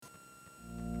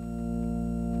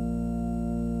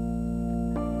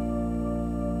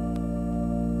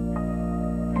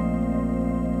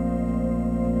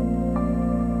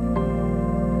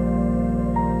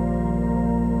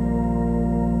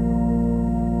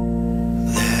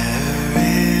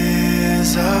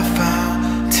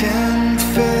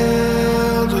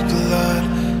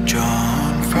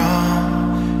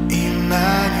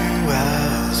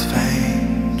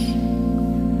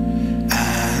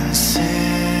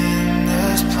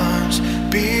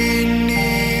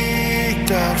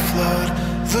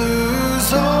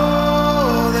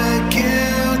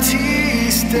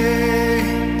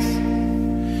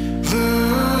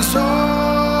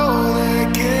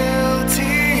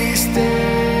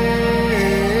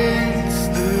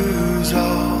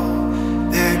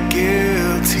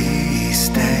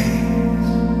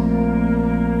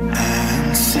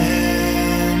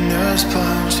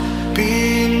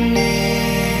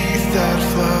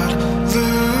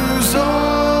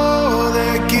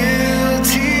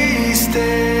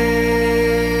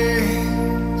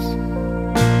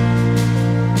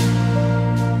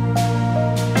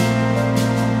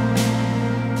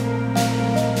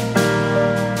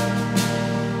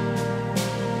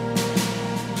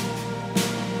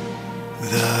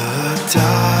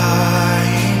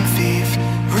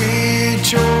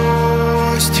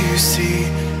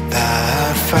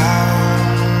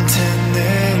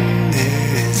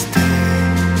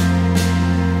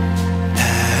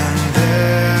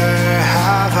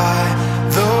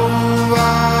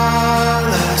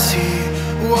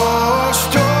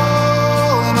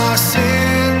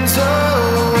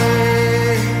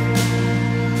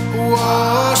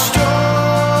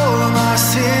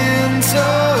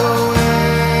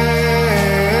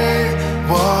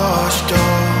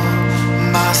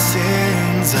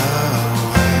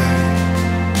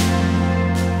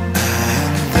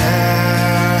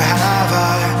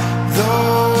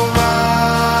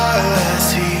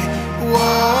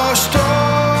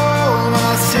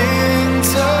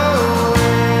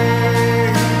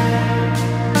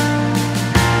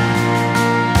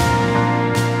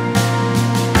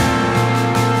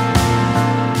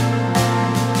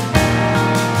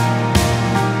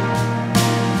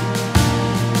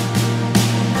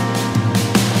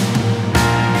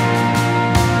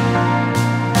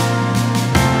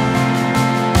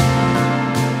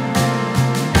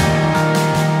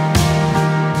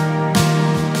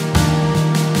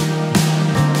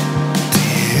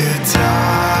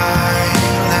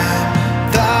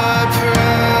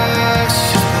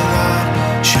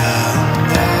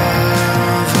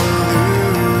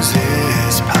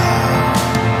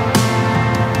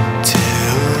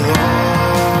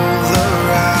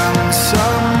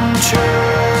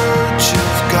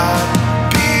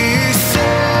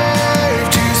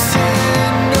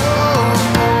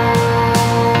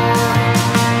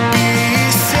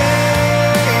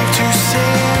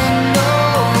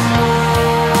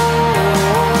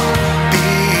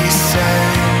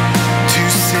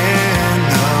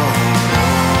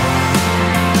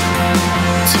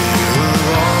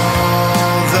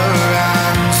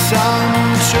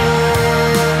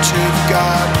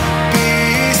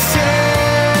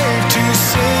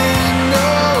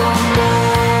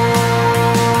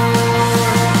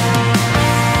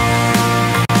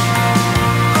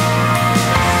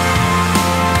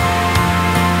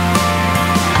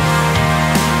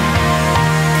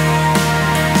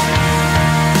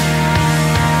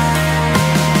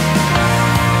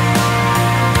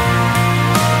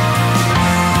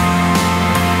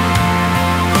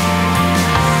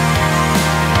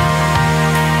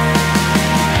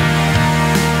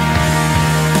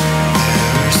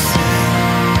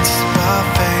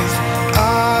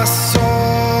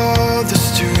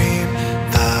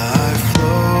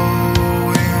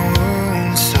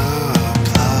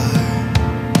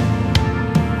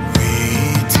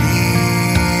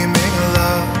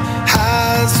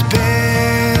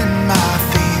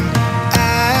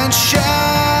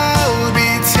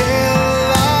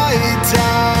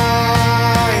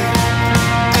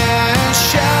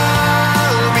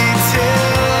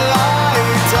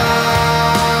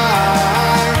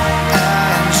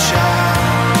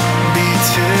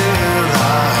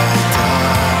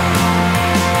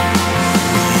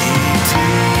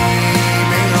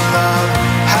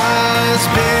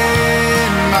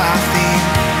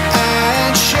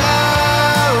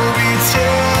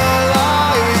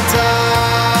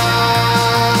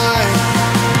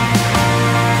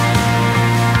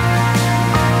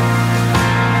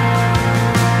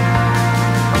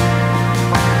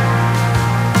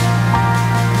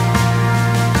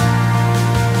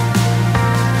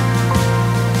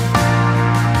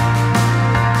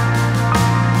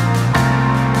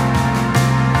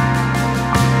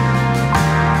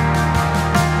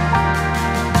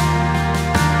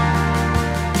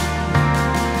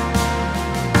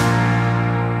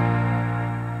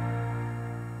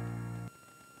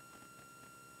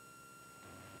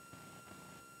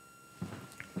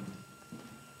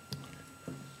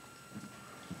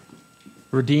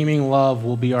Redeeming love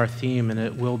will be our theme, and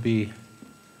it will be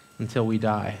until we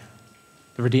die.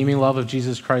 The redeeming love of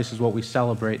Jesus Christ is what we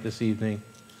celebrate this evening.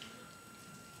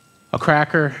 A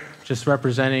cracker just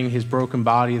representing his broken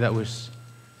body that was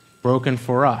broken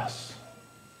for us.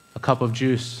 A cup of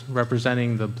juice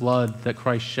representing the blood that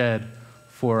Christ shed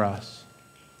for us.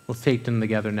 Let's take them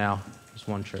together now as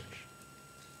one church.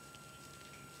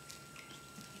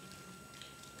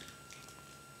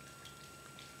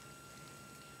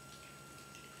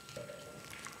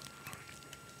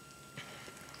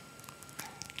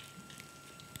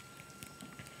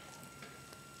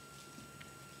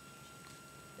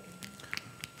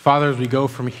 Father, as we go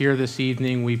from here this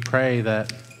evening, we pray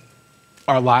that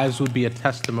our lives would be a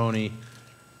testimony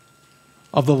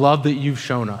of the love that you've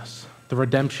shown us, the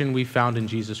redemption we found in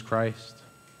Jesus Christ,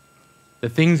 the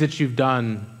things that you've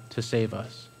done to save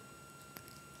us,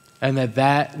 and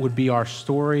that would be our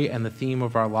story and the theme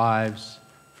of our lives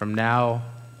from now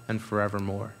and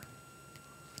forevermore.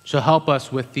 So help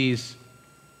us with these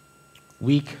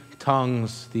weak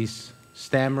tongues, these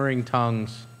stammering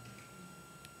tongues,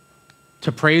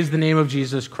 to praise the name of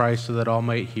Jesus Christ so that all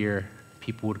might hear,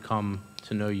 people would come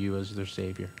to know you as their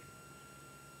Savior.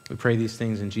 We pray these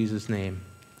things in Jesus' name.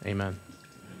 Amen.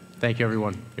 Thank you,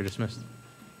 everyone. You're dismissed.